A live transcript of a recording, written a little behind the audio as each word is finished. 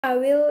I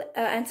will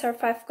answer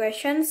 5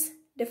 questions.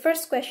 The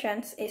first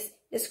question is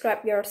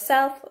describe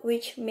yourself,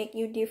 which make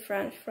you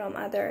different from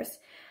others.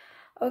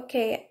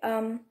 Okay,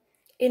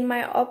 in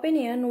my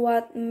opinion,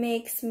 what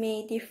makes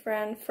me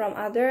different from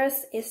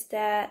others is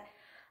that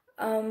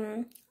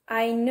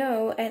I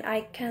know and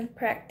I can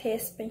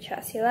practice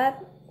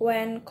pencaksilat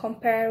when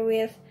compared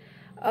with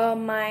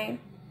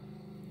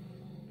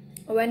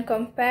when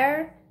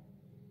compared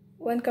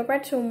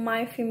to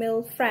my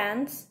female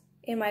friends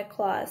in my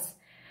class.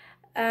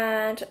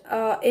 And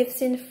if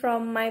seen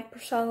from my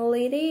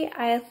personality,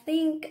 I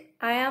think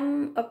I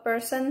am a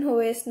person who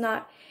is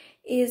not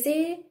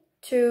easy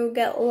to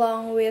get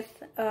along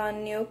with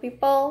new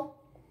people.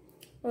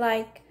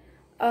 Like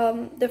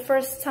the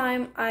first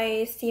time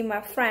I see my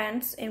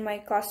friends in my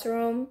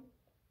classroom,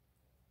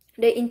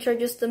 they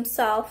introduce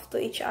themselves to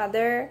each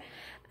other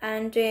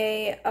and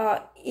they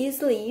are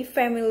easily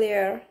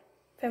familiar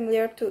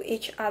to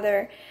each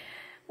other,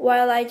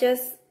 while I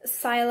just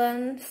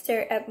silent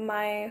stare at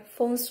my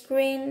phone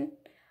screen.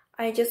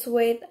 I just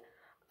wait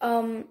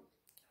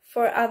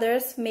for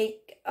others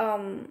make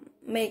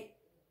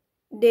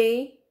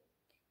they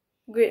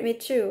greet me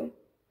too.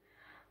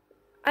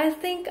 I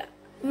think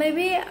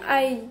maybe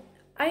I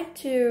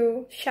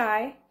too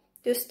shy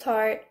to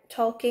start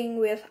talking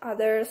with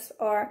others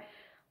or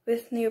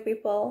with new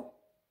people.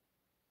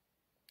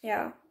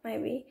 Yeah,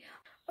 maybe.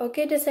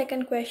 Okay, the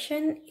second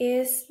question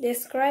is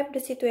describe the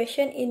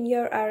situation in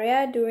your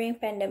area during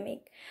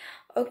pandemic.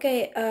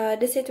 Okay,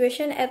 the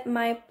situation at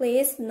my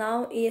place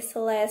now is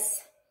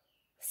less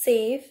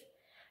safe.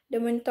 The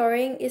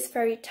monitoring is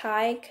very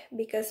tight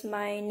because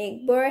my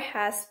neighbor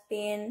has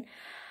been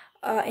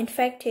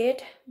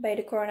infected by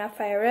the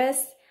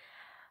coronavirus.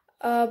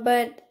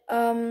 But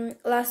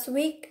last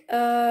week,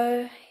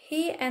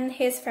 he and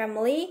his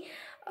family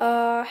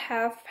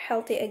have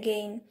healthy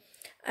again.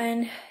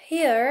 And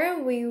here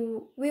we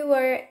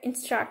were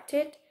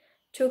instructed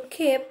to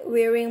keep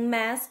wearing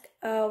masks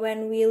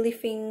when we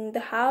leaving the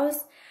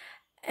house,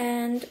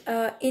 and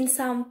in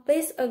some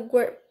place a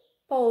guard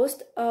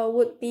post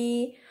would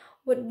be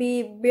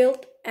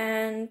built,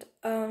 and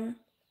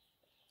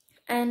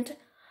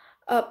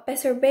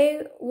passerby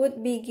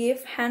would be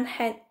give hand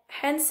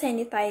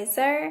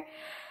sanitizer,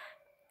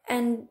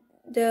 and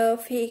the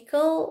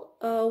vehicle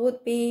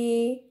would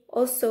be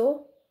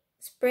also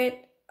sprayed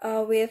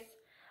with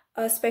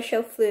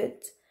special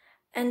fluid.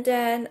 And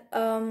then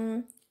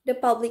the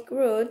public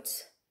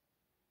roads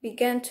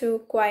began to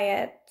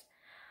quiet.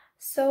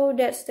 So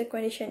that's the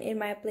condition in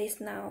my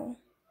place now.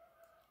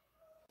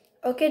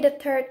 Okay, the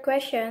third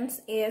question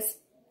is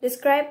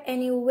describe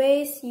any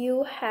ways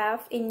you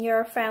have in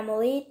your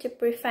family to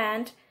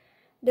prevent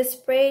the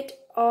spread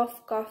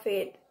of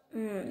COVID.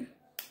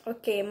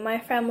 Okay, my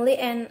family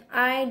and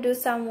I do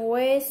some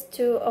ways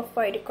to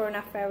avoid the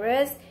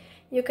coronavirus.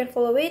 You can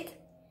follow it.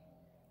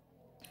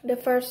 The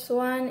first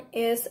one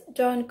is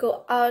don't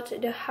go out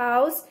the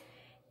house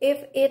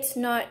if it's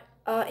not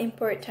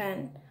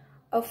important.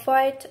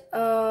 Avoid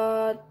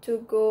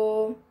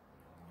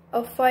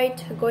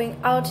going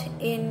out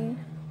in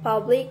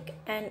public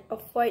and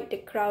avoid the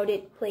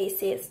crowded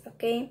places.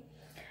 Okay,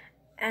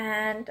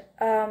 and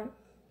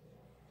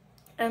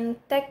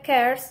take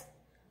care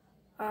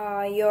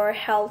your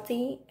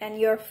healthy and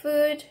your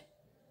food.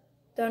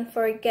 Don't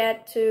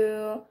forget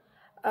to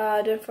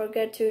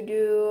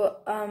do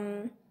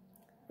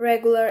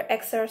regular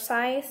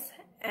exercise,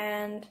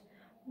 and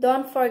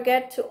don't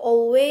forget to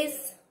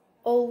always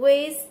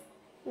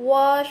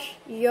wash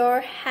your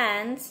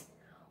hands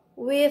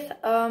with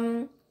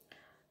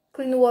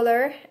clean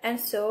water and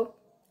soap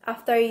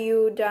after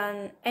you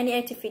done any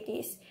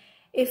activities,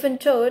 even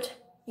though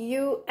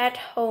you at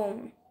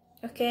home.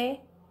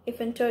 Okay,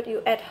 even though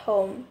you at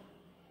home.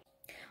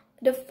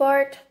 The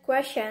fourth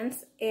question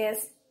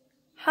is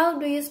how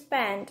do you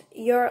spend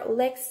your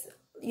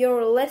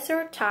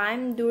leisure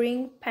time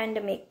during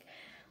pandemic?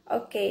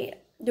 Okay,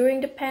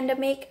 during the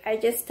pandemic, I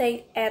just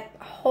stayed at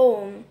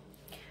home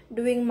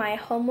doing my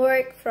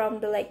homework from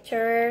the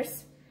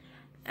lecturers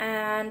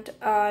and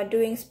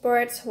doing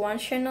sports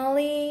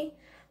occasionally,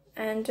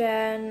 and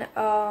then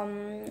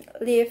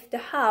leave the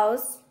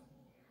house,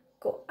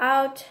 go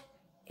out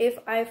if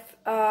I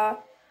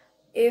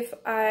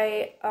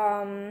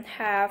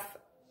have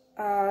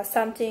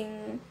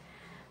something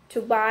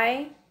to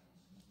buy,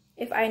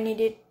 if I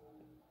needed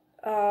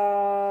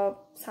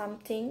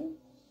something,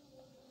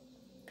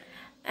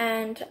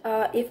 and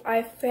if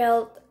I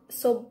felt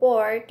so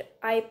bored,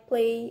 I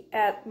play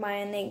at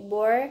my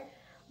neighbor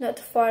not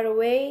far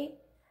away.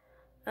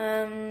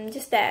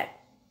 Just that.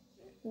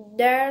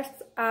 There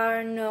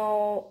are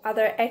no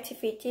other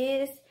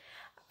activities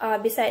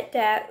besides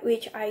that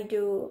which I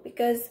do,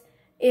 because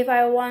if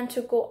I want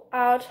to go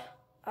out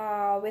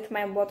with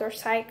my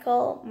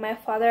motorcycle, my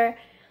father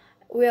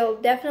will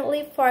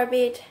definitely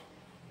forbid,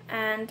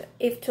 and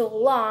if too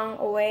long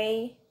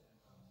away,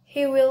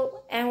 he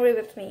will angry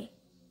with me.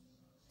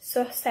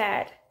 So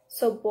sad,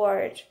 so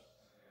bored.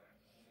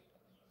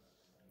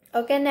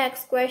 Okay,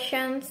 next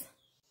questions.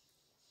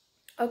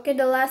 Okay,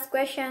 the last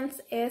questions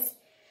is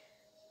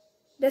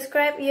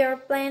Describe your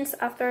plans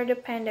after the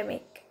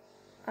pandemic.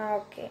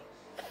 Okay.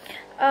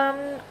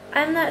 I'm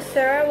not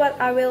sure what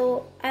I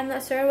will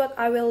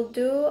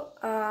do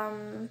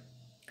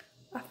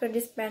after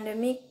this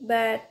pandemic,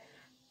 but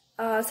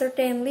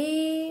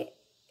certainly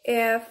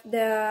if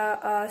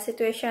the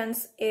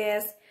situations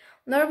is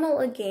normal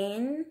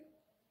again,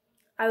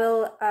 I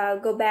will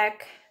go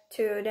back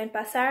to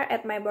Denpasar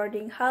at my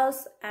boarding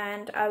house,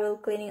 and I will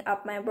cleaning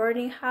up my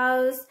boarding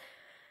house,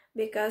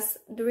 because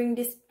during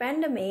this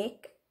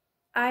pandemic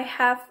I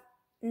have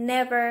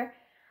never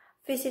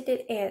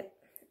visited it,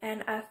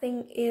 and I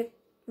think it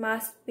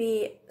must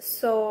be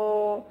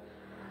so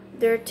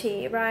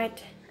dirty,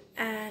 right?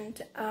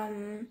 And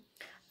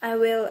I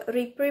will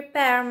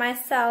re-prepare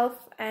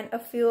myself and a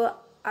few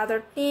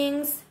other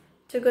things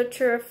to go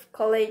through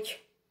college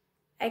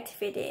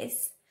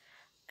activities.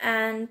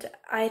 And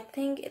I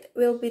think it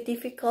will be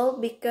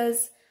difficult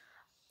because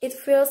it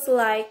feels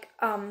like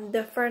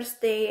the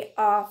first day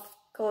of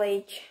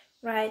college,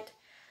 right?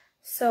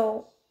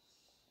 So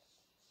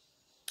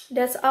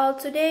that's all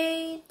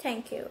today.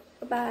 Thank you.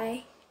 Bye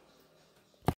bye.